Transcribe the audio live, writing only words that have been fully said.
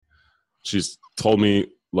she's told me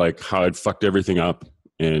like how I'd fucked everything up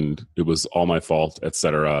and it was all my fault,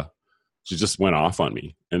 etc. She just went off on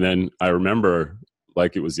me. And then I remember,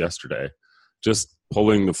 like it was yesterday, just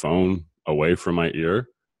pulling the phone away from my ear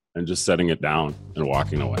and just setting it down and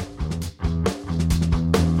walking away.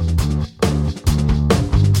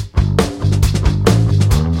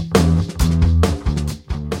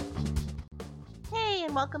 Hey,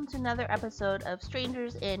 and welcome to another episode of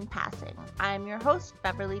Strangers in Passing. I'm your host,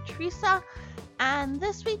 Beverly Teresa, and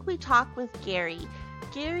this week we talk with Gary.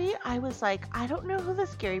 Gary, I was like, I don't know who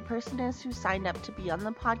this Gary person is who signed up to be on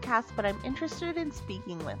the podcast, but I'm interested in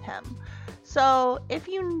speaking with him. So if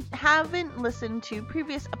you haven't listened to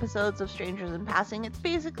previous episodes of Strangers in Passing, it's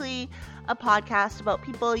basically a podcast about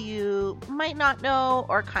people you might not know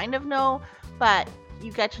or kind of know, but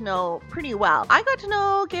you get to know pretty well. I got to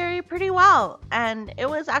know Gary pretty well, and it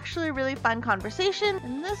was actually a really fun conversation.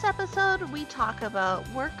 In this episode, we talk about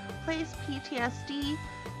workplace PTSD,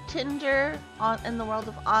 Tinder in the world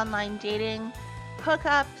of online dating,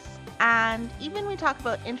 hookups, and even we talk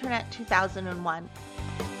about Internet 2001.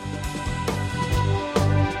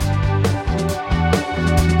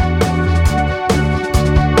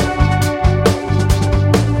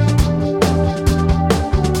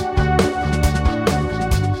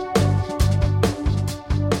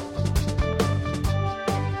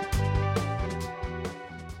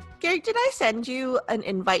 Gary, did I send you an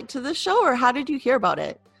invite to the show, or how did you hear about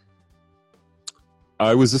it?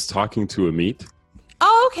 I was just talking to Amit.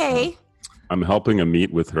 Oh, okay. I'm helping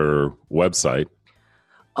Amit with her website.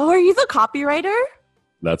 Oh, are you the copywriter?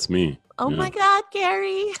 That's me. Oh my God,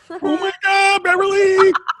 Gary. Oh my God,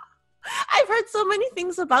 Beverly. I've heard so many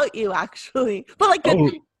things about you, actually. But like,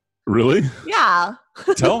 really? Yeah.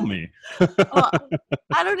 Tell me. Well,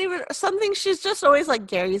 I don't even, something she's just always like,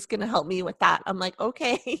 Gary's going to help me with that. I'm like,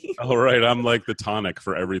 okay. All right. I'm like the tonic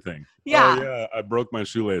for everything. Yeah. Oh, yeah. I broke my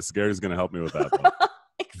shoelace. Gary's going to help me with that.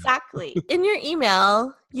 Exactly. In your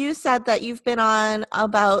email, you said that you've been on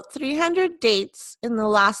about 300 dates in the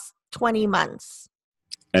last 20 months.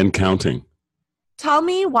 And counting. Tell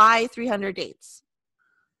me why 300 dates.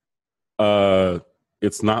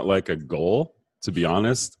 It's not like a goal, to be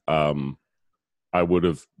honest. I would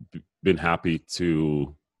have been happy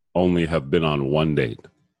to only have been on one date.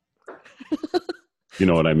 You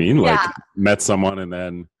know what I mean? Yeah. Like, met someone and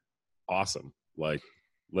then awesome. Like,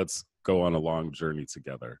 let's go on a long journey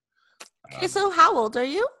together. Okay, so how old are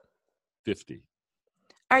you? 50.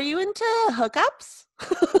 Are you into hookups?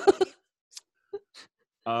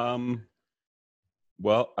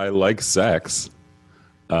 Well, I like sex.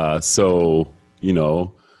 So, you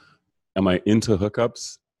know, am I into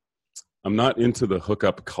hookups? I'm not into the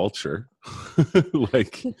hookup culture.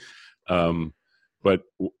 But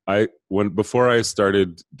before I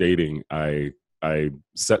started dating, I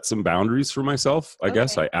set some boundaries for myself. I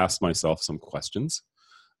guess I asked myself some questions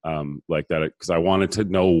like that because I wanted to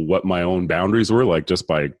know what my own boundaries were, like just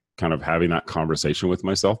by kind of having that conversation with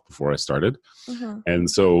myself before I started. Mm-hmm. And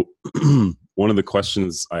so one of the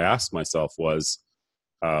questions I asked myself was,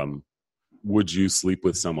 would you sleep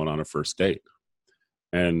with someone on a first date?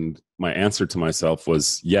 And my answer to myself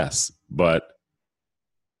was yes, but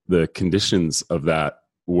the conditions of that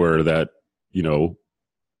were that, you know,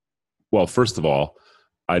 well, first of all,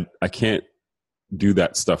 I can't do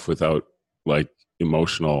that stuff without like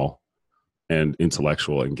emotional and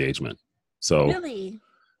intellectual engagement. So really?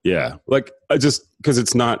 Yeah, like I just, because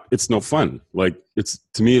it's no fun. Like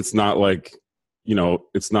to me, it's not like, you know,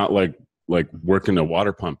 it's not like working a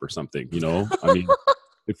water pump or something, you know? I mean,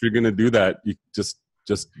 if you're going to do that, you just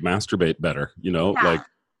masturbate better, you know, like,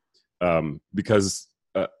 because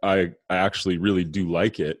I actually really do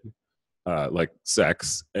like it, like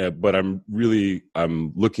sex, but I'm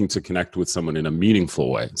looking to connect with someone in a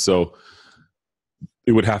meaningful way. So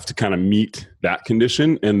it would have to kind of meet that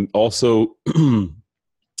condition. And also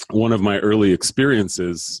one of my early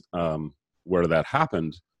experiences where that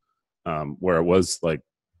happened, where it was like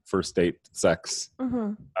first date sex,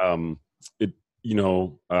 mm-hmm.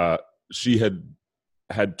 She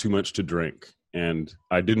had too much to drink and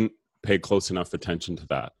I didn't pay close enough attention to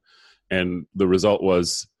that. And the result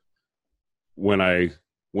was when I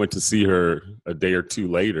went to see her a day or two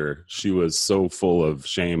later, she was so full of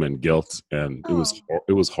shame and guilt, and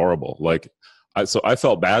it was horrible. Like, so I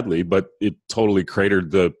felt badly, but it totally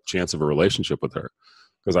cratered the chance of a relationship with her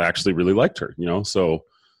because I actually really liked her, you know? So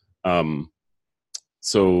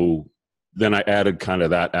then I added kind of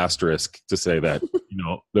that asterisk to say that, you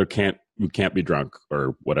know, you can't be drunk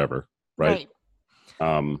or whatever. Right.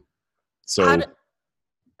 So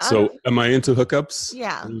am I into hookups?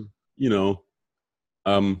 Yeah. You know,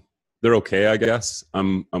 they're okay, I guess.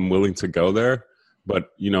 I'm willing to go there,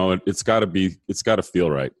 but it's got to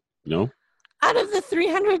feel right, Out of the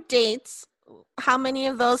 300 dates, how many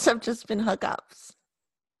of those have just been hookups?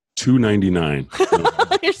 299.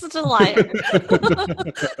 You're such a liar.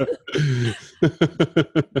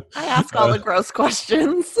 I ask all the gross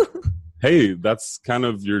questions. Hey, that's kind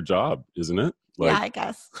of your job, isn't it? Yeah, I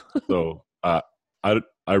guess. So I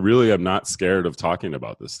really am not scared of talking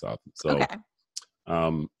about this stuff. So, okay.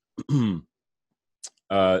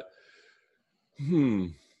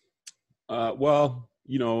 Well,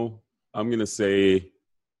 I'm gonna say.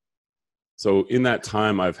 So in that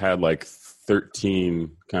time, I've had like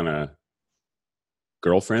 13 kind of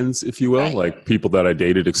girlfriends, if you will, Right. like people that I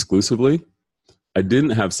dated exclusively. I didn't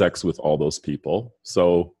have sex with all those people,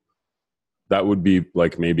 so that would be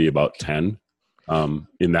like maybe about 10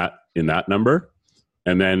 in that number,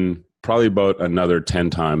 and then probably about another 10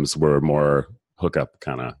 times were more hookup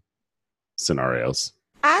kind of scenarios.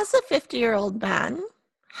 As a 50-year-old man,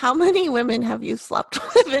 how many women have you slept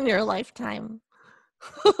with in your lifetime?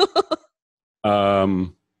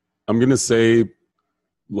 I'm gonna say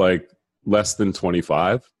like less than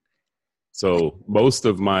 25. So most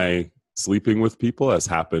of my sleeping with people has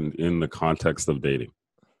happened in the context of dating,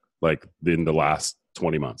 like in the last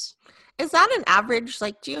 20 months. Is that an average?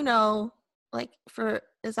 Like, do you know, like,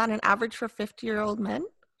 is that an average for 50-year-old men?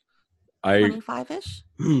 25-ish?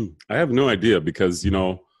 I have no idea because,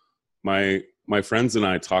 my friends and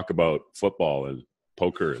I talk about football and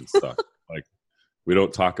poker and stuff. Like, we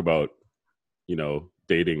don't talk about,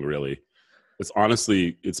 dating really.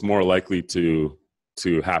 It's more likely to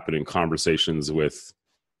happen in conversations with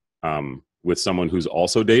someone who's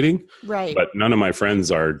also dating. Right. But none of my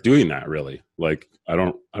friends are doing that really. Like, I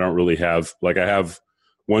don't really have, like, I have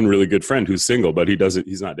one really good friend who's single, but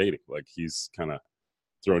he's not dating. Like, he's kind of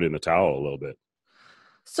thrown in the towel a little bit.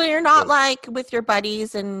 So you're not like with your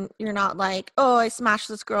buddies and you're not like, oh, I smashed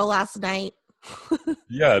this girl last night.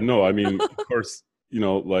 Yeah, no, I mean, of course,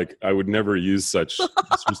 like I would never use such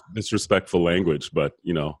disrespectful language, but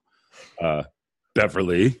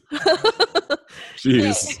Beverly.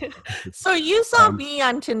 Jeez. So you saw me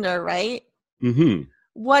on Tinder, right? Mm-hmm.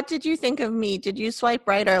 What did you think of me? Did you swipe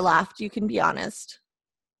right or left? You can be honest.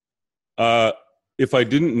 If I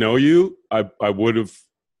didn't know you, I would have.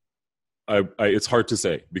 It's hard to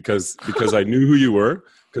say because I knew who you were,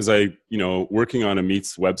 because working on a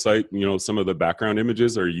Meets website, some of the background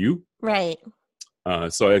images are you. Right.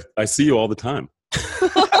 So I see you all the time.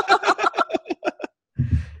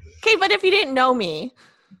 Okay, but if you didn't know me.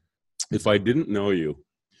 If I didn't know you,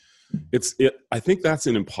 I think that's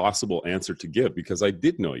an impossible answer to give because I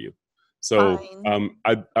did know you. So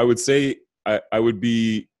I would say I would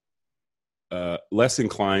be less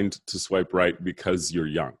inclined to swipe right because you're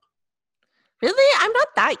young. Really? I'm not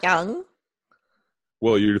that young.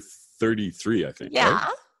 Well, you're 33, I think. Yeah.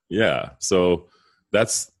 Right? Yeah. So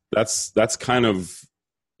that's kind of,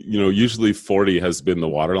 usually 40 has been the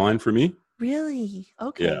waterline for me. Really?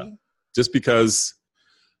 Okay. Yeah. Just because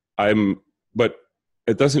but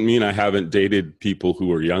it doesn't mean I haven't dated people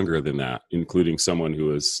who are younger than that, including someone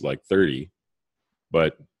who is like 30.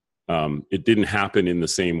 But it didn't happen in the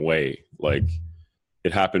same way. Like,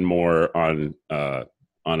 it happened more on a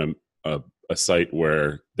site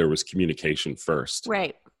where there was communication first,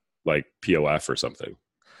 right? Like POF or something.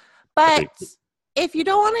 But if you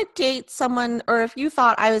don't want to date someone, or if you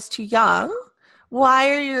thought I was too young, why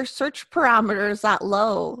are your search parameters that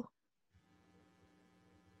low?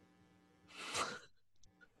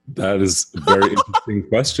 That is a very interesting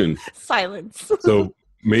question. Silence. So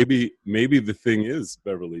maybe the thing is,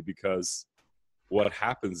 Beverly, because what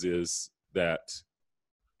happens is that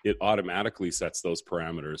it automatically sets those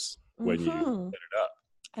parameters when you set it up.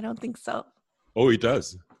 I don't think so. Oh, it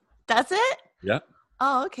does. Does it? Yeah.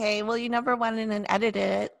 Oh, okay. Well, you never went in and edited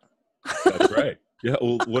it. That's right. Yeah.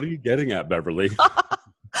 Well, what are you getting at, Beverly?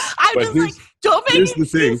 I'm just like, don't make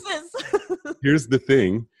excuses. Here's the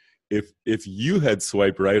thing. If you had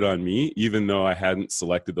swiped right on me, even though I hadn't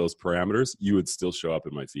selected those parameters, you would still show up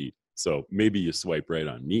in my feed. So maybe you swipe right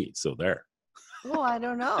on me. So there. Oh, I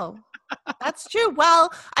don't know. That's true.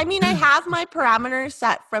 Well, I mean, I have my parameters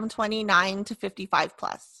set from 29 to 55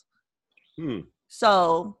 plus.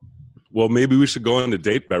 So. Well, maybe we should go on a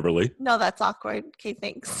date, Beverly. No, that's awkward. Okay,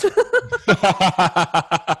 thanks.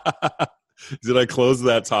 Did I close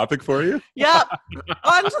that topic for you? Yep.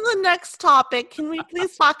 On to the next topic. Can we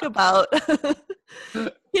please talk about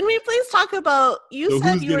you so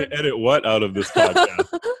said who's you going to edit what out of this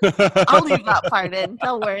podcast? I'll leave that part in.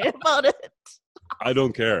 Don't worry about it. I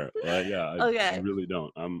don't care. Okay. I really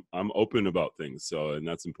don't. I'm open about things, and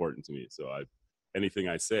that's important to me. So anything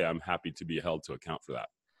I say, I'm happy to be held to account for that.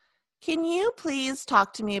 Can you please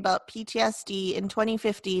talk to me about PTSD in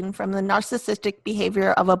 2015 from the narcissistic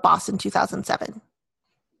behavior of a boss in 2007?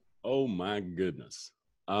 Oh my goodness.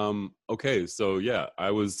 Okay, so yeah, I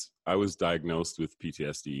was diagnosed with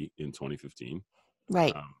PTSD in 2015.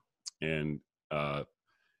 Right. And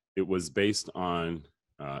it was based on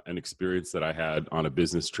an experience that I had on a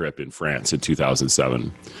business trip in France in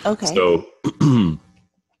 2007. Okay. So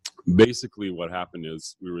basically what happened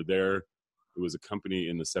is we were there. It was a company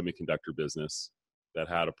in the semiconductor business that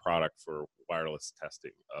had a product for wireless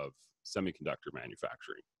testing of semiconductor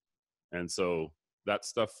manufacturing. And so that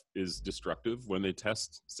stuff is destructive when they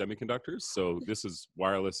test semiconductors. So this is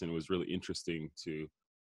wireless, and it was really interesting to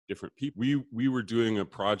different people. We were doing a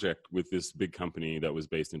project with this big company that was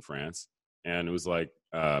based in France, and it was like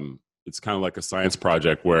it's kind of like a science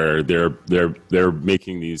project where they're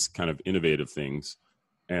making these kind of innovative things,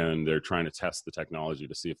 and they're trying to test the technology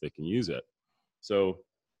to see if they can use it. So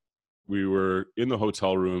we were in the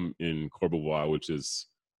hotel room in Courbevoie, which is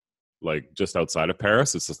like just outside of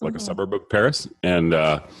Paris. It's just like a suburb of Paris. And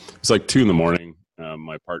it's like 2 a.m.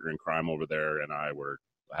 My partner in crime over there and I were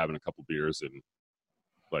having a couple beers and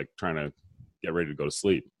like trying to get ready to go to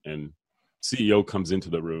sleep. And CEO comes into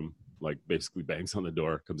the room, like basically bangs on the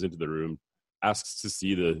door, comes into the room, asks to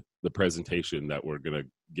see the presentation that we're going to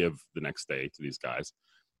give the next day to these guys.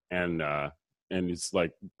 And he's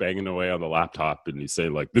like banging away on the laptop, and he's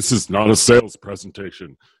saying like, "This is not a sales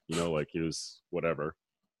presentation," like he was whatever,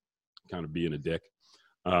 kind of being a dick.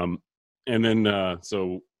 And then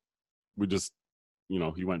so we just,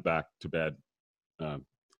 he went back to bed, and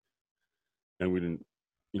we didn't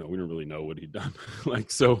really know what he'd done.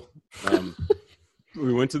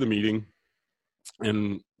 We went to the meeting,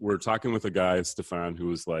 and we're talking with a guy, Stefan, who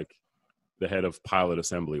was like the head of pilot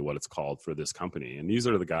assembly, what it's called, for this company. And these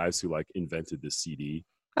are the guys who like invented the CD.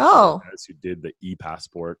 Oh. The guys who did the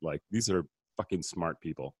e-passport. Like, these are fucking smart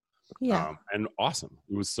people. Yeah. And awesome.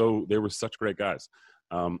 They were such great guys.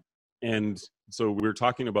 And so we were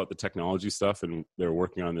talking about the technology stuff, and they're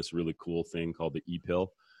working on this really cool thing called the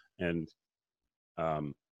e-pill. And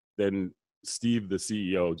then Steve, the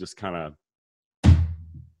CEO, just kind of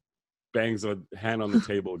bangs a hand on the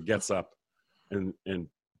table, gets up and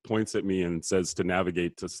points at me and says to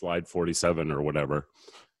navigate to slide 47 or whatever.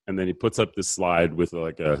 And then he puts up this slide with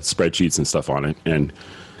like spreadsheets and stuff on it, and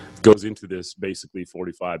goes into this basically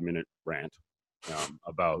 45-minute rant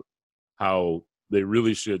about how they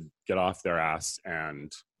really should get off their ass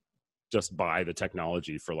and just buy the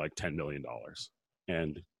technology for like $10 million.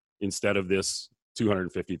 And instead of this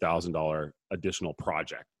 $250,000 additional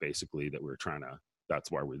project, basically, that we're trying to,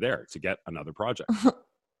 that's why we're there, to get another project.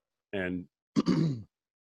 And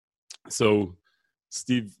so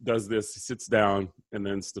Steve does this, he sits down, and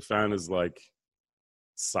then Stefan is like,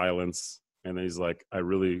 silence. And then he's like, I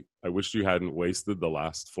wish you hadn't wasted the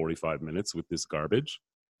last 45 minutes with this garbage,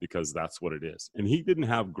 because that's what it is. And he didn't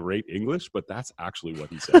have great English, but that's actually what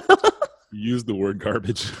he said. He used the word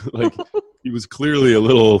garbage. Like, he was clearly a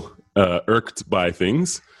little irked by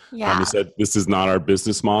things. Yeah. He said, this is not our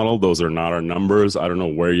business model. Those are not our numbers. I don't know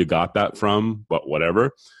where you got that from, but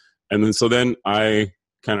whatever. And then I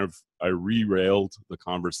re-railed the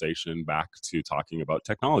conversation back to talking about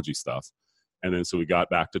technology stuff. And then so we got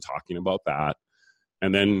back to talking about that,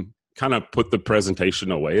 and then kind of put the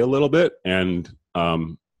presentation away a little bit, and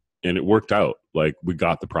it worked out. Like, we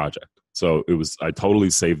got the project. So I totally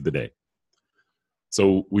saved the day.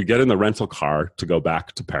 So we get in the rental car to go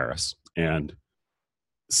back to Paris, and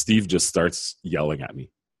Steve just starts yelling at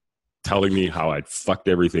me, telling me how I'd fucked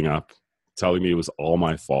everything up, telling me it was all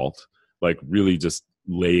my fault, like really just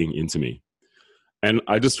laying into me. And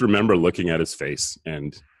I just remember looking at his face,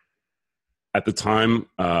 and at the time,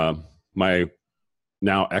 my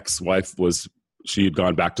now ex-wife she had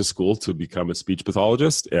gone back to school to become a speech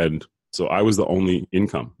pathologist. And so I was the only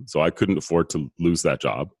income. So I couldn't afford to lose that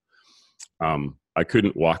job. I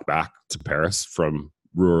couldn't walk back to Paris from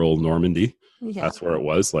rural Normandy. Yeah. That's where it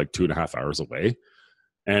was, like 2.5 hours away.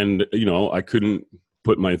 And, I couldn't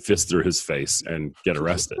put my fist through his face and get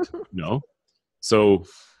arrested, So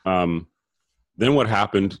then what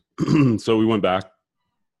happened? So we went back,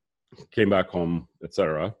 came back home,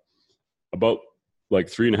 etc. About like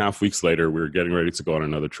 3.5 weeks later, we were getting ready to go on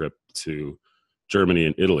another trip to Germany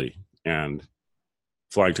and Italy, and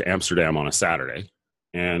flying to Amsterdam on a Saturday.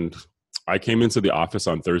 And I came into the office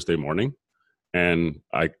on Thursday morning, and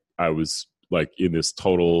I was like in this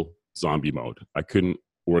total zombie mode. I couldn't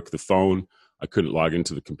work the phone. I couldn't log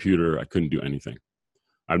into the computer. I couldn't do anything.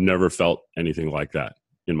 I've never felt anything like that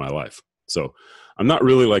in my life. So I'm not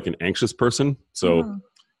really like an anxious person. So,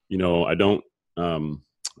 I don't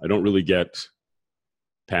I don't really get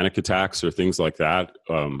panic attacks or things like that,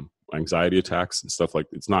 anxiety attacks and stuff like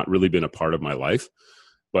that. It's not really been a part of my life,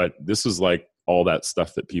 but this was like all that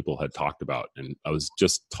stuff that people had talked about. And I was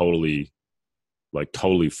just totally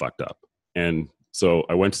fucked up. And so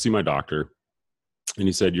I went to see my doctor and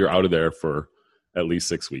he said, you're out of there for at least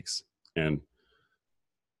 6 weeks. And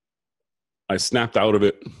I snapped out of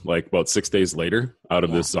it like about 6 days later out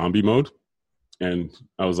of this zombie mode. And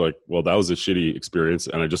I was like, well, that was a shitty experience.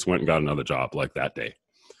 And I just went and got another job like that day.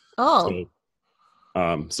 Oh.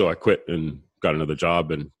 So I quit and got another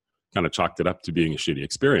job and kind of chalked it up to being a shitty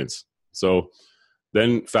experience. So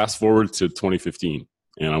then fast forward to 2015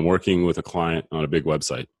 and I'm working with a client on a big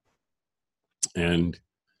website. And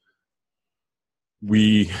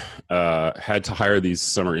we had to hire these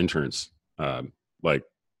summer interns,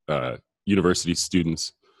 university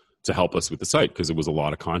students, to help us with the site because it was a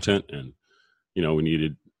lot of content and, you know, we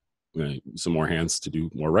needed some more hands to do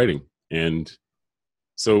more writing. And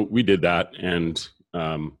so we did that. And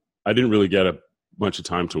I didn't really get a bunch of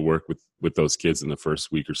time to work with those kids in the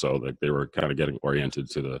first week or so. Like they were kind of getting oriented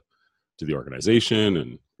to the organization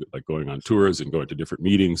and like going on tours and going to different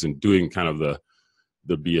meetings and doing kind of the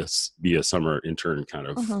be a summer intern kind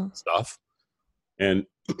of stuff. And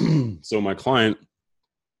so my client,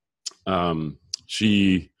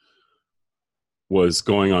 she was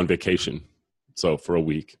going on vacation. So for a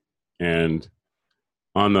week. And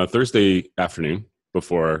on the Thursday afternoon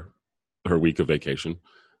before her week of vacation,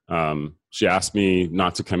 she asked me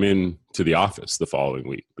not to come in to the office the following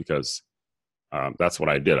week because that's what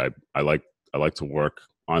I did. I like to work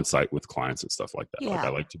on site with clients and stuff like that. Yeah. Like I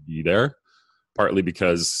like to be there, partly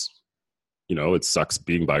because, you know, it sucks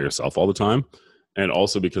being by yourself all the time. And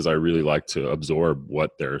also because I really like to absorb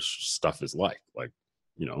what their stuff is like,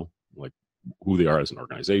 you know, like who they are as an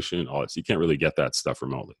organization, all that. So you can't really get that stuff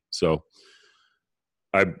remotely. So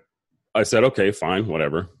I said, okay, fine,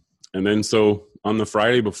 whatever. And then so on the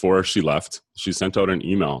Friday before she left, she sent out an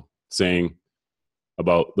email saying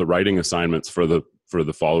about the writing assignments for the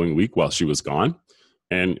following week while she was gone.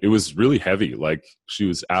 And it was really heavy. Like she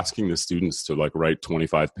was asking the students to like write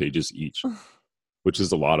 25 pages each, which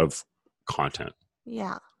is a lot of content.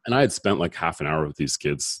 Yeah. And I had spent like half an hour with these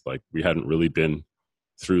kids. Like we hadn't really been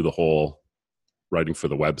through the whole writing for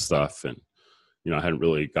the web stuff. And, you know, I hadn't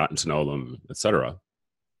really gotten to know them, etc.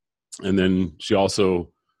 And then she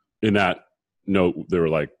also, in that note, there were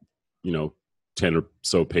like, you know, 10 or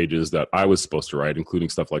so pages that I was supposed to write, including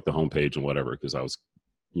stuff like the homepage and whatever, because I was,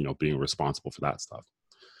 you know, being responsible for that stuff.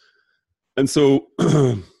 And so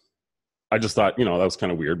I just thought, you know, that was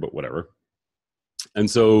kind of weird, but whatever. And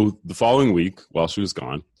so the following week, while she was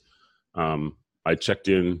gone, I checked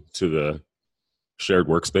in to the shared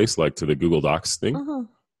workspace, like to the Google Docs thing.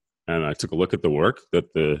 And I took a look at the work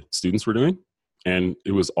that the students were doing, and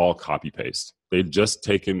it was all copy paste. They'd just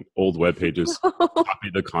taken old web pages,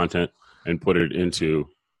 copied the content, and put it into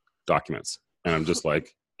documents. And I'm just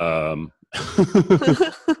like,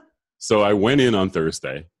 So I went in on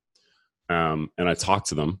Thursday, and I talked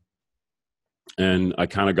to them, and I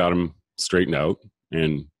kind of got them straightened out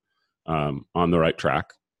and on the right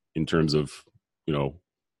track in terms of, you know,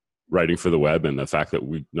 writing for the web and the fact that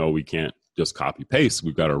we know we can't just copy paste.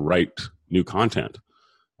 We've got to write new content.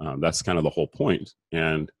 That's kind of the whole point.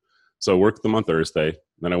 And so I worked with them on Thursday.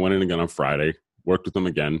 Then I went in again on Friday, worked with them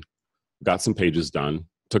again, got some pages done,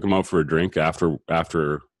 took them out for a drink after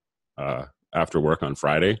work on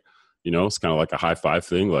Friday. You know, it's kind of like a high five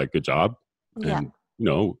thing, like good job. Yeah. And, you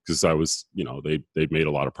know, because I was, you know, they'd made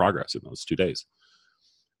a lot of progress in those 2 days.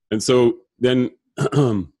 And so then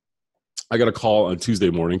I got a call on Tuesday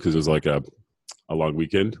morning because it was like a long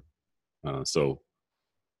weekend.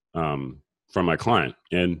 From my client,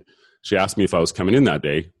 and she asked me if I was coming in that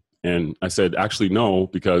day. And I said, actually, no,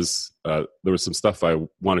 because there was some stuff I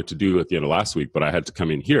wanted to do at the end of last week, but I had to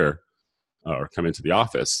come in here or come into the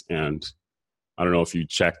office. And I don't know if you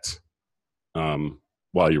checked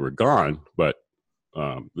while you were gone, but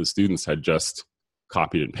the students had just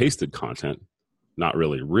copied and pasted content, not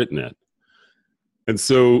really written it. And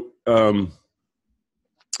so,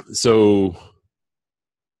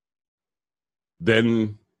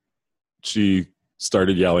 then she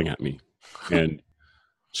started yelling at me, and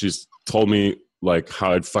she's told me like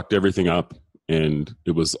how I'd fucked everything up and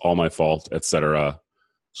it was all my fault, etc.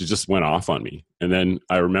 She just went off on me. And then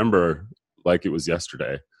I remember like it was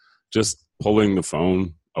yesterday, just pulling the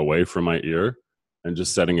phone away from my ear and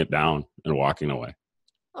just setting it down and walking away.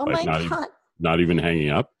 Oh like my God. Not even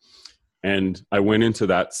hanging up. And I went into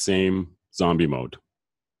that same zombie mode.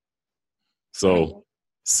 So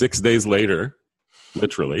 6 days later,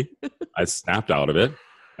 literally, I snapped out of it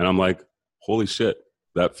and I'm like, holy shit,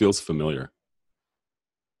 that feels familiar.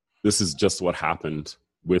 This is just what happened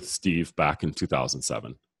with Steve back in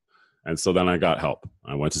 2007. And so then I got help.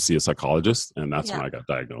 I went to see a psychologist, and that's when I got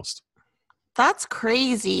diagnosed. That's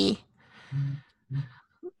crazy.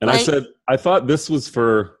 And I said, I thought this was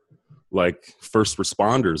for like first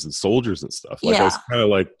responders and soldiers and stuff. Like I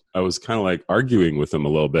was kind of like arguing with him a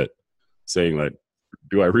little bit, saying like,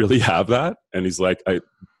 do I really have that? And he's like,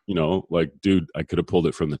 dude, I could have pulled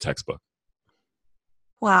it from the textbook.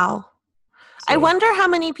 Wow. So, I wonder how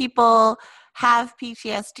many people have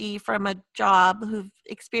PTSD from a job who've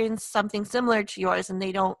experienced something similar to yours and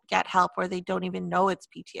they don't get help, or they don't even know it's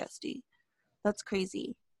PTSD. That's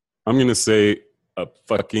crazy. I'm going to say a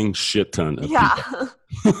fucking shit ton of people.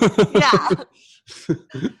 Yeah.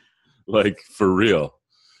 Like for real.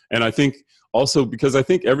 And I think also because I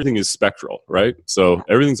think everything is spectral, right? So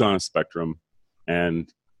everything's on a spectrum.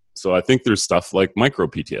 And so I think there's stuff like micro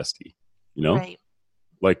PTSD, Right.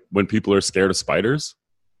 Like when people are scared of spiders.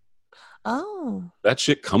 Oh. That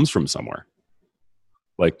shit comes from somewhere.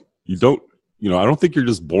 Like I don't think you're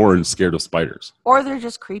just born scared of spiders. Or they're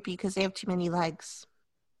just creepy because they have too many legs.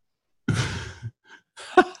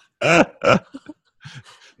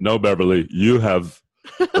 No, Beverly, you have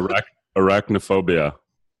arachnophobia.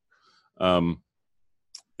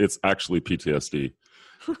 It's actually PTSD.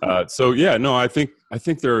 I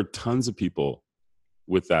think there are tons of people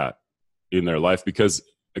with that in their life because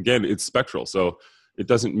again, it's spectral. So it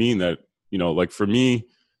doesn't mean that, like for me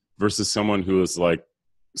versus someone who is like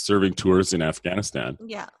serving tours in Afghanistan.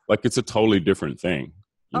 Yeah. Like it's a totally different thing,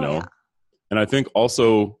 know? Yeah. And I think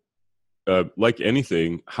also, like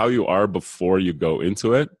anything, how you are before you go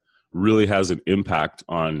into it really has an impact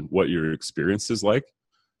on what your experience is like.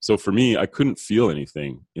 So for me, I couldn't feel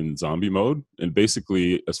anything in zombie mode. And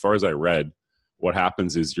basically, as far as I read, what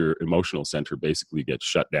happens is your emotional center basically gets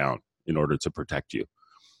shut down in order to protect you.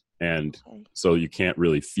 And so you can't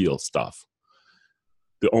really feel stuff.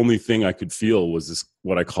 The only thing I could feel was this,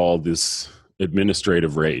 what I call this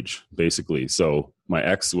administrative rage, basically. So my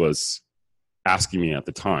ex was asking me at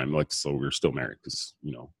the time, like, so we were still married because,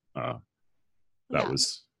 that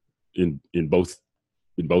was in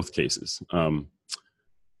both cases.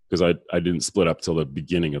 Because I didn't split up till the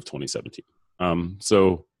beginning of 2017.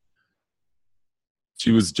 So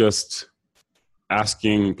she was just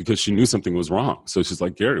asking because she knew something was wrong. So she's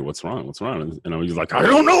like, Gary, what's wrong? What's wrong? And I was like, I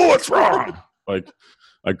don't know what's wrong.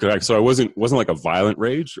 So I wasn't like a violent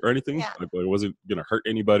rage or anything. Yeah. Like, I wasn't gonna hurt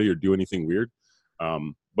anybody or do anything weird.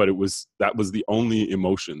 But that was the only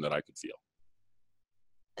emotion that I could feel.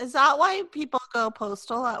 Is that why people go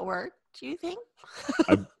postal at work, do you think?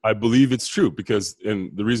 I believe it's true because,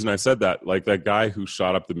 and the reason I said that, like that guy who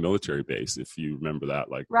shot up the military base, if you remember that,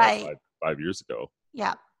 like right. five years ago.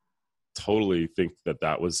 Yeah. Totally think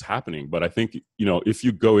that was happening. But I think, if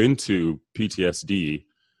you go into PTSD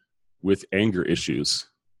with anger issues,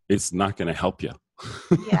 it's not going to help you.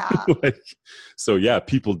 Yeah.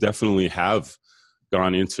 People definitely have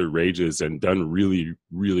gone into rages and done really,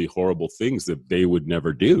 really horrible things that they would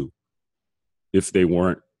never do if they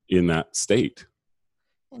weren't in that state.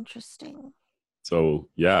 Interesting. So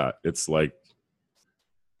it's like,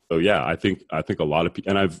 I think a lot of people,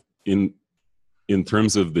 and I've in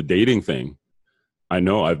terms of the dating thing, I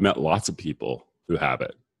know I've met lots of people who have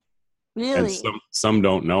it. Really? And some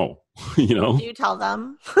don't know, Do you tell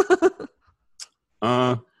them?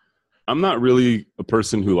 I'm not really a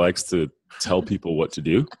person who likes to tell people what to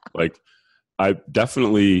do. Like, I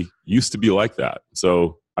definitely used to be like that.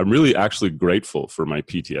 So I'm really actually grateful for my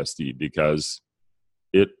PTSD because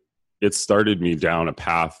it started me down a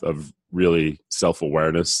path of really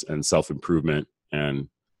self-awareness and self-improvement and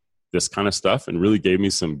this kind of stuff, and really gave me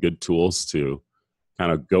some good tools to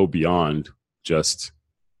kind of go beyond just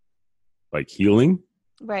like healing.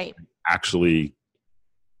 Right. Actually,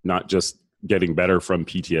 not just getting better from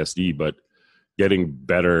PTSD, but getting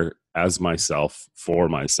better as myself for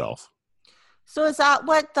myself. So is that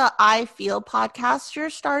what the I Feel podcast you're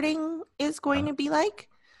starting is going to be like?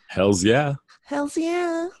 Hells yeah. Hells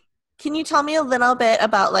yeah. Can you tell me a little bit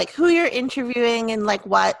about like who you're interviewing and like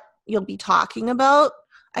what you'll be talking about,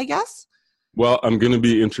 I guess? Well, I'm going to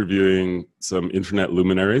be interviewing some internet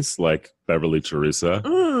luminaries like Beverly Teresa.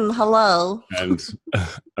 Hello. And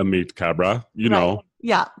Amit Kabra, know.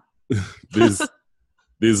 Yeah.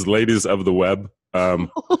 These ladies of the web.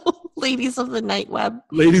 Ladies of the night web.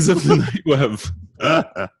 Ladies of the night web.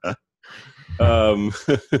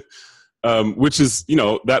 Which is,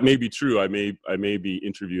 that may be true. I may be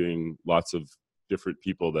interviewing lots of different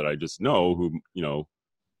people that I just know who,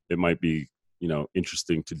 it might be,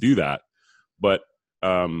 interesting to do that. But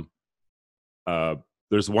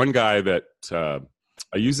there's one guy that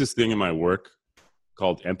I use this thing in my work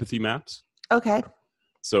called empathy maps. Okay.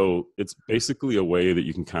 So it's basically a way that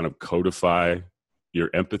you can kind of codify your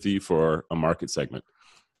empathy for a market segment.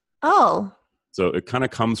 Oh. So it kind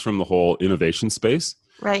of comes from the whole innovation space.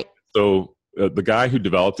 Right. So the guy who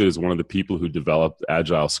developed it is one of the people who developed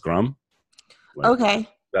Agile Scrum. Okay.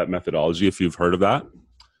 That methodology, if you've heard of that.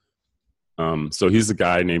 So he's a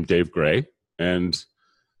guy named Dave Gray, and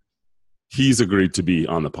he's agreed to be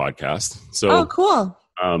on the podcast. So, cool.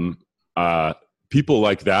 People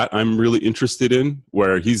like that I'm really interested in,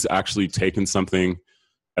 where he's actually taken something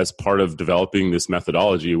as part of developing this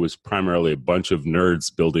methodology. It was primarily a bunch of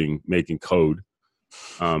nerds making code,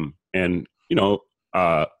 and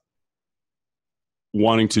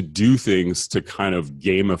wanting to do things to kind of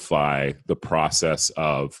gamify the process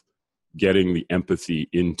of getting the empathy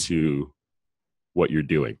into what you're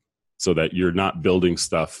doing, so that you're not building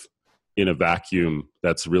stuff in a vacuum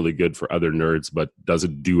that's really good for other nerds, but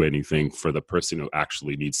doesn't do anything for the person who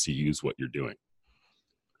actually needs to use what you're doing.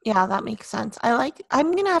 Yeah, that makes sense.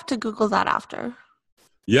 I'm going to have to Google that after.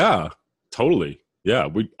 Yeah, totally. Yeah.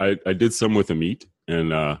 I did some with Amit,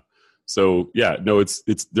 and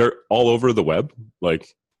they're all over the web,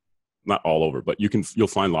 like not all over, but you'll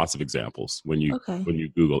find lots of examples when you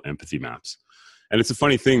Google empathy maps. And it's a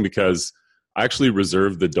funny thing because I actually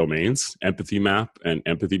reserved the domains empathy map and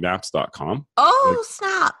empathymaps.com. Oh,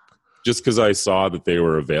 snap. Just because I saw that they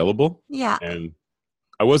were available. Yeah. And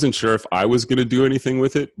I wasn't sure if I was going to do anything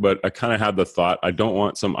with it, but I kind of had the thought, I don't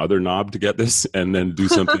want some other knob to get this and then do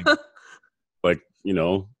something like,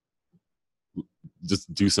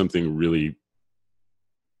 just do something really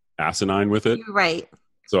asinine with it. Right.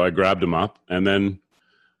 So I grabbed them up, and then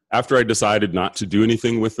after I decided not to do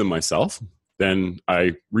anything with them myself, then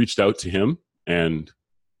I reached out to him and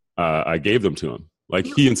I gave them to him. Like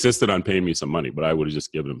he insisted on paying me some money, but I would have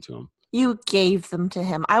just given them to him. You gave them to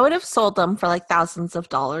him. I would have sold them for like thousands of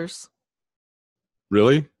dollars.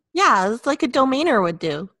 Really? Yeah, it's like a domainer would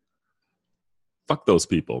do. Fuck those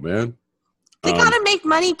people, man. They gotta make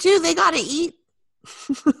money too. They gotta eat.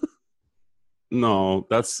 No,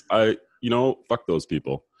 fuck those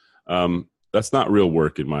people. That's not real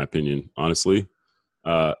work in my opinion, honestly.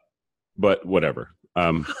 But whatever.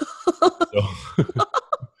 So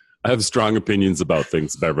I have strong opinions about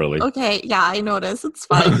things, Beverly. Okay, yeah, I notice. It's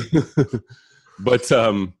fine.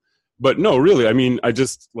 But no, really. I mean, I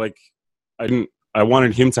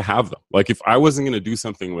wanted him to have them. Like if I wasn't going to do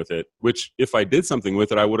something with it, which if I did something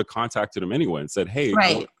with it, I would have contacted him anyway and said, hey,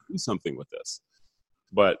 I want to do something with this.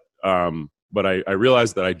 But I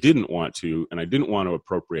realized that I didn't want to, and I didn't want to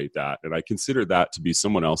appropriate that. And I considered that to be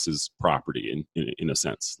someone else's property in a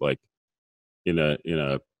sense, like in a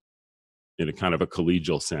kind of a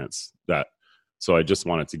collegial sense that, so I just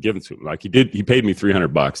wanted to give it to him. Like he paid me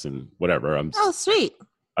 $300 and whatever. Oh, sweet.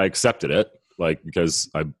 I accepted it, like, because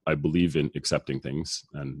I believe in accepting things.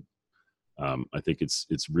 And I think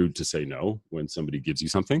it's rude to say no when somebody gives you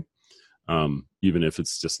something. Even if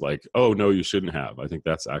it's just like, oh no, you shouldn't have. I think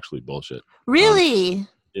that's actually bullshit. Really?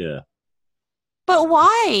 Yeah. But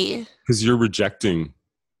why? Because you're rejecting.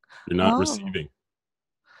 You're not receiving.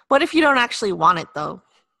 What if you don't actually want it though?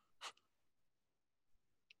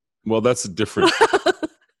 Well, that's a different.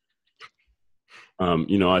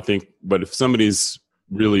 I think, but if somebody's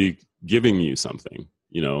really giving you something,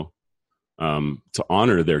 to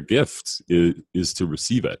honor their gift is to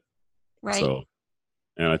receive it. Right. So,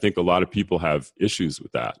 and I think a lot of people have issues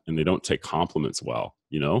with that, and they don't take compliments well,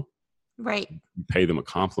 Right. You pay them a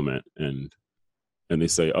compliment and they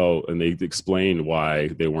say, oh, and they explain why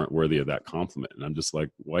they weren't worthy of that compliment. And I'm just like,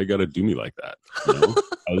 why you got to do me like that?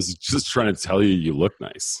 I was just trying to tell you look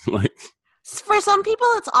nice. Like, for some people,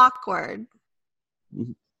 it's awkward.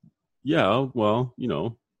 Yeah. Well,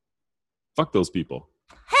 fuck those people.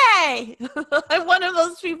 Hey, I'm one of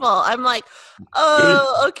those people. I'm like,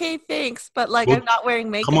 oh, okay, thanks. But like, I'm not wearing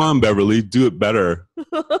makeup. Come on, Beverly, do it better.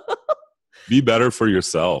 Be better for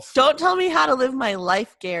yourself. Don't tell me how to live my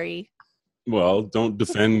life, Gary. Well, don't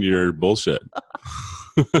defend your bullshit.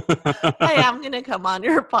 I am going to come on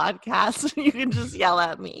your podcast. You can just yell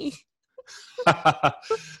at me.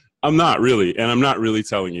 I'm not really. And I'm not really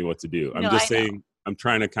telling you what to do. I'm just saying, I'm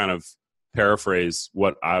trying to kind of paraphrase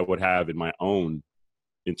what I would have in my own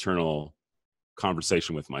internal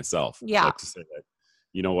conversation with myself. Yeah. Like to say that,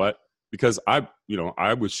 you know what? Because I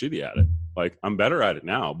was shitty at it. Like I'm better at it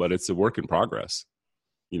now, but it's a work in progress.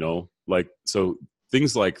 So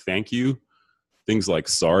things like thank you, things like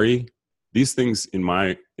sorry, these things in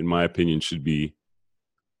my opinion should be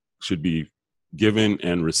given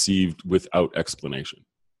and received without explanation.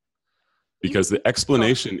 Because the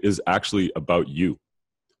explanation is actually about you.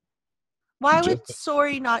 Why would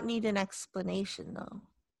sorry not need an explanation, though?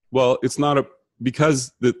 Well, it's not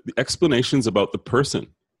because the explanation's about the person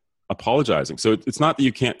apologizing. So it's not that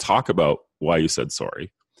you can't talk about why you said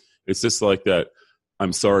sorry. It's just like that,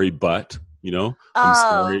 I'm sorry, but, I'm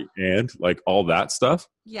sorry, and like all that stuff.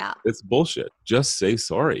 Yeah. It's bullshit. Just say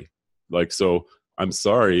sorry. Like, so I'm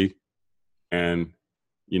sorry, and,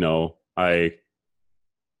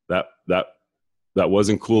 that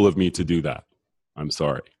wasn't cool of me to do that. I'm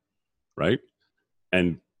sorry. Right?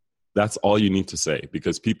 And that's all you need to say,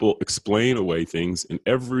 because people explain away things, and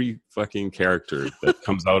every fucking character that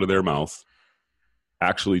comes out of their mouth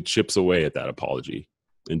actually chips away at that apology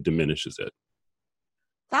and diminishes it.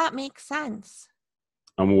 That makes sense.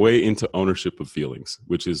 I'm way into ownership of feelings,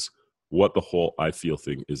 which is what the whole I feel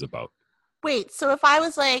thing is about. Wait, so if I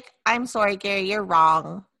was like, I'm sorry, Gary, you're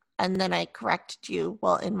wrong, and then I corrected you,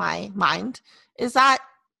 well, in my mind, is that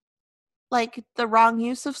like the wrong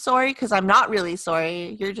use of sorry? Because I'm not really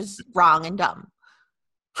sorry. You're just wrong and dumb.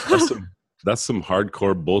 That's some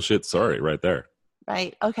hardcore bullshit sorry right there.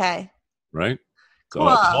 Right. Okay. Right? Cool.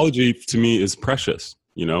 So apology to me is precious,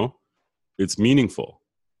 It's meaningful.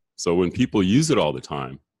 So when people use it all the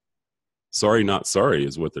time, sorry, not sorry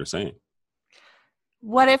is what they're saying.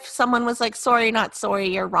 What if someone was like, sorry, not sorry,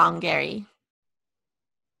 you're wrong, Gary?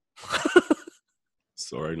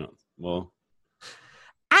 Sorry, not, well.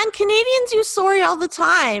 And Canadians use sorry all the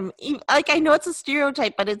time. Like, I know it's a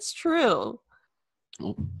stereotype, but it's true.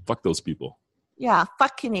 Oh, fuck those people. Yeah,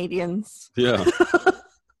 fuck Canadians. Yeah.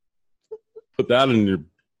 Put that in your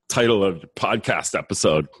title of your podcast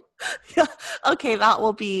episode. Yeah. Okay, that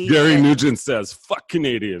will be... Gary Nugent says, fuck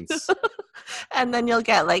Canadians. And then you'll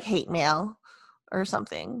get, like, hate mail or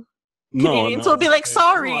something. No, Canadians will be like,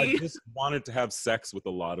 sorry. No, I just wanted to have sex with a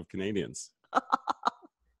lot of Canadians.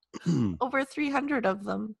 Over 300 of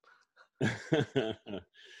them.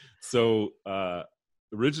 So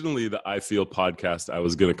originally the I Feel podcast, I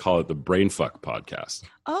was going to call it the Brainfuck podcast.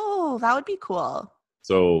 Oh, that would be cool.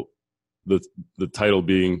 So the title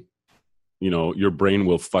being, your brain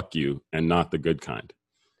will fuck you, and not the good kind.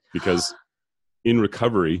 Because in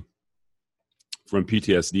recovery from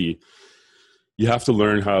PTSD, you have to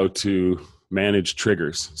learn how to manage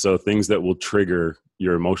triggers. So things that will trigger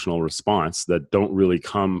your emotional response that don't really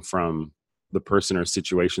come from the person or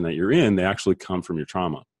situation that you're in, they actually come from your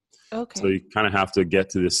trauma. Okay. So you kind of have to get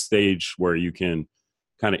to this stage where you can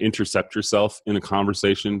kind of intercept yourself in a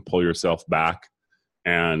conversation, pull yourself back,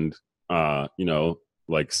 and,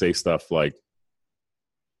 like say stuff like,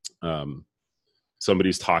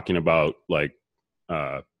 somebody's talking about like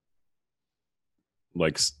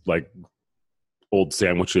old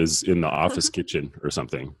sandwiches in the office kitchen or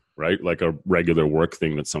something, right? Like a regular work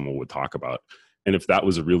thing that someone would talk about. And if that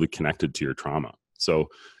was really connected to your trauma. So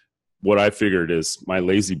what I figured is my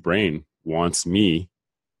lazy brain wants me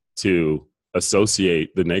to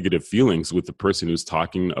associate the negative feelings with the person who's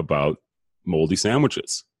talking about moldy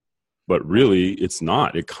sandwiches. But really, it's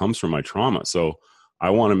not. It comes from my trauma. So I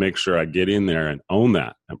want to make sure I get in there and own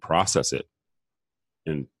that and process it.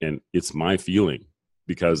 And it's my feeling,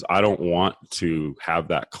 because I don't want to have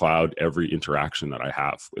that cloud every interaction that I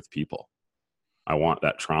have with people. I want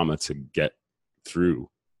that trauma to get through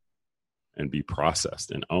and be processed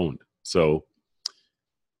and owned. So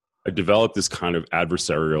I developed this kind of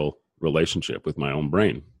adversarial relationship with my own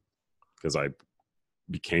brain, because I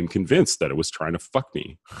became convinced that it was trying to fuck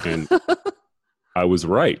me. And I was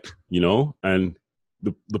right, and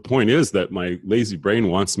the point is that my lazy brain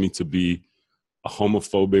wants me to be a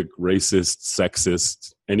homophobic, racist,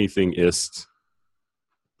 sexist, anything-ist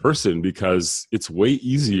person, because it's way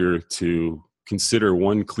easier to consider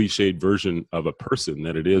one cliched version of a person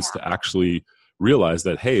than it is to actually realize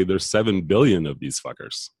that, hey, there's 7 billion of these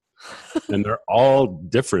fuckers. And they're all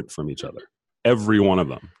different from each other, every one of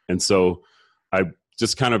them. And so I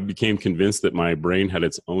just kind of became convinced that my brain had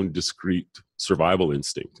its own discrete survival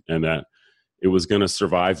instinct, and that it was going to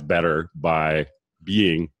survive better by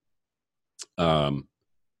being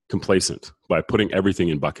complacent, by putting everything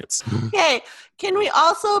in buckets. Okay, can we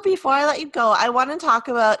also, before I let you go, I want to talk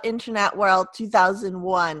about Internet World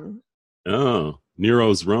 2001. Oh,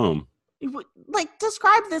 Nero's Rome. Like,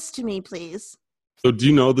 describe this to me, please. So do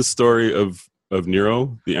you know the story of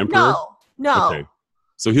Nero, the emperor? No. Okay.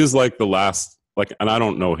 So he's like the last, and I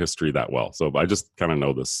don't know history that well, so I just kind of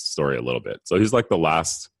know this story a little bit. So he's like the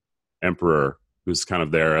last emperor who's kind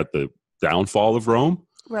of there at the downfall of Rome.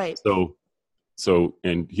 Right. So,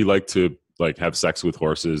 and he liked to have sex with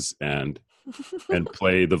horses and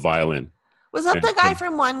play the violin. Was that the guy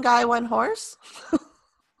from One Guy, One Horse?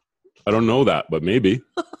 I don't know that, but maybe.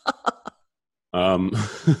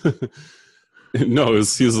 No,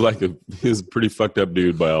 he's a pretty fucked up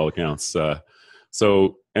dude by all accounts.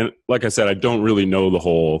 So, and like I said, I don't really know the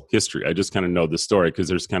whole history. I just kind of know the story because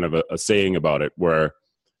there's kind of a saying about it where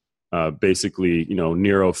basically,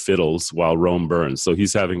 Nero fiddles while Rome burns. So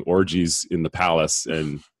he's having orgies in the palace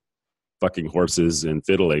and fucking horses and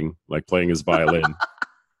fiddling, like playing his violin,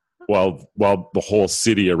 while the whole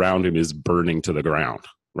city around him is burning to the ground,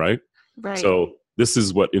 right? Right. So this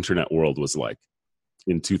is what internet world was like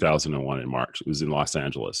in 2001 in March. It was in Los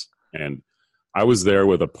Angeles. And I was there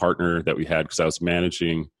with a partner that we had because I was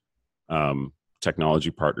managing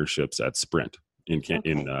technology partnerships at Sprint in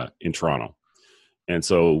Toronto. And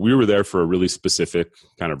so we were there for a really specific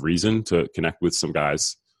kind of reason to connect with some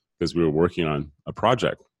guys because we were working on a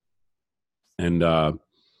project. And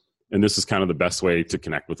this is kind of the best way to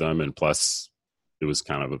connect with them. And plus, it was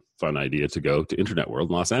kind of a fun idea to go to Internet World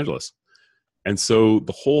in Los Angeles. And so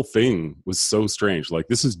the whole thing was so strange. Like,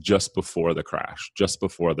 this is just before the crash, just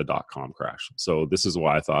before the .com crash. So this is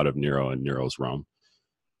why I thought of Nero and Nero's Rome.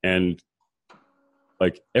 And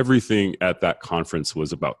like everything at that conference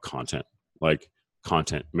was about content, like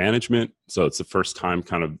content management. So it's the first time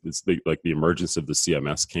it's the emergence of the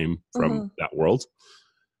CMS came from that world,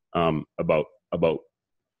 about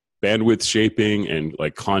bandwidth shaping and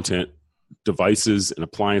like content devices and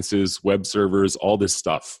appliances, web servers, all this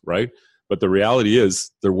stuff, right? But the reality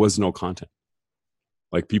is there was no content.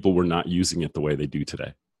 Like, people were not using it the way they do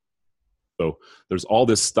today. So there's all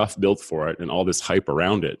this stuff built for it and all this hype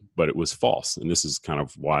around it, but it was false. And this is kind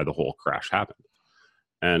of why the whole crash happened.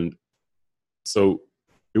 And so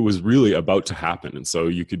it was really about to happen. And so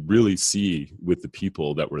you could really see with the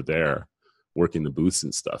people that were there working the booths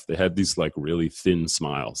and stuff, they had these like really thin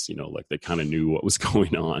smiles, like they kind of knew what was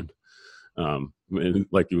going on. And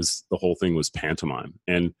like the whole thing was pantomime.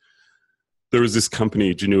 And there was this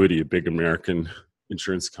company, Genuity, a big American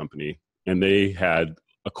insurance company, and they had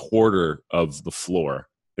a quarter of the floor.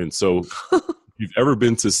 And so if you've ever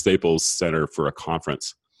been to Staples Center for a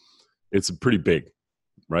conference, it's pretty big,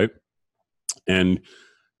 right? And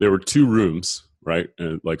there were 2 rooms, right?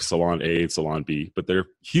 Like Salon A and Salon B, but they're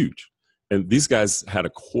huge. And these guys had a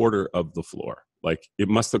quarter of the floor. Like, it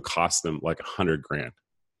must have cost them like $100,000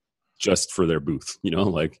 just for their booth,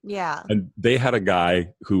 yeah. And they had a guy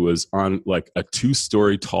who was on like a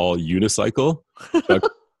 2-story tall unicycle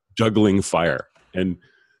juggling fire. And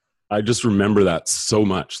I just remember that so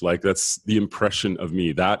much. Like, that's the impression of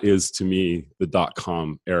me. That is, to me, the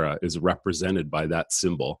 .com era is represented by that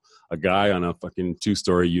symbol. A guy on a fucking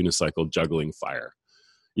 2-story unicycle juggling fire.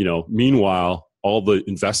 Meanwhile, all the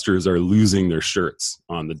investors are losing their shirts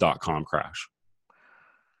on the .com crash.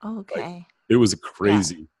 Okay. Like, it was a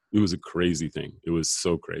crazy thing. It was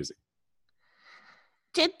so crazy.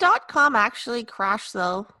 Did .com actually crash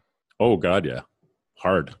though? Oh God, yeah.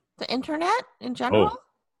 Hard. The internet in general? Oh.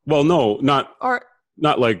 Well, no,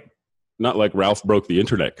 not like Ralph broke the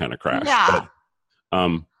internet kind of crash. Yeah.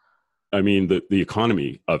 But, I mean the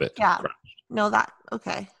economy of it. Yeah. Crashed. No,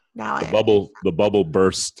 okay. Now the bubble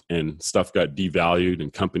burst and stuff got devalued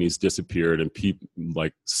and companies disappeared and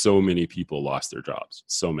so many people lost their jobs.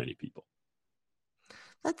 So many people.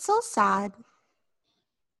 That's so sad.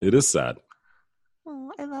 It is sad.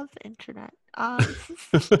 Oh, I love the internet. Are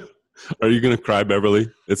you going to cry, Beverly?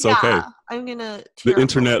 It's okay. I'm going to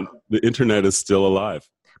The internet is still alive.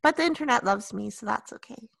 But the internet loves me, so that's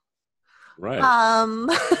okay. Right.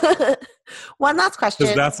 One last question.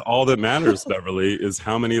 Because that's all that matters, Beverly, is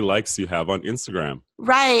how many likes you have on Instagram.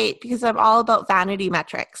 Right, because I'm all about vanity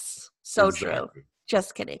metrics. So exactly. True.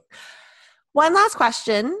 Just kidding. One last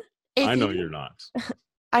question. I know you're not.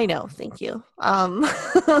 I know, thank you.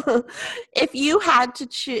 If you had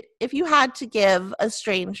to give a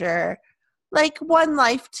stranger like one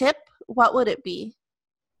life tip, what would it be?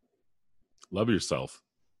 Love yourself.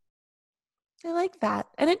 I like that.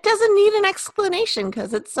 And it doesn't need an explanation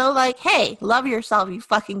because it's so like, hey, love yourself, you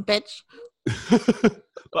fucking bitch.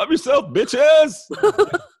 Love yourself, bitches.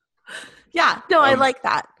 Yeah, no, I like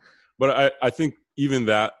that. But I think even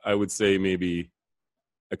that, I would say maybe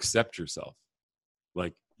accept yourself.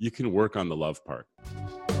 Like, you can work on the love part.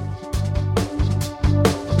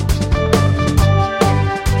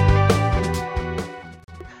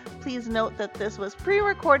 Please note that this was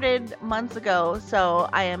pre-recorded months ago, so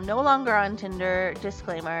I am no longer on Tinder.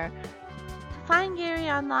 Disclaimer. To find Gary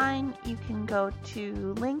online, you can go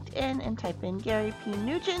to LinkedIn and type in Gary P.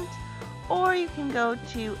 Nugent, or you can go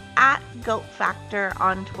to @GoatFactor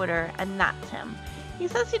on Twitter, and that's him. He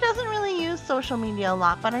says he doesn't really use social media a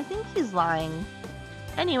lot, but I think he's lying.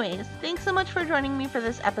 Anyways, thanks so much for joining me for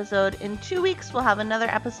this episode. In 2 weeks, we'll have another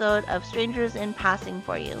episode of Strangers in Passing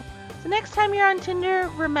for you. So next time you're on Tinder,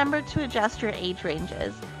 remember to adjust your age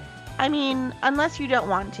ranges. I mean, unless you don't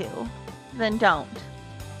want to, then don't.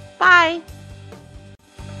 Bye!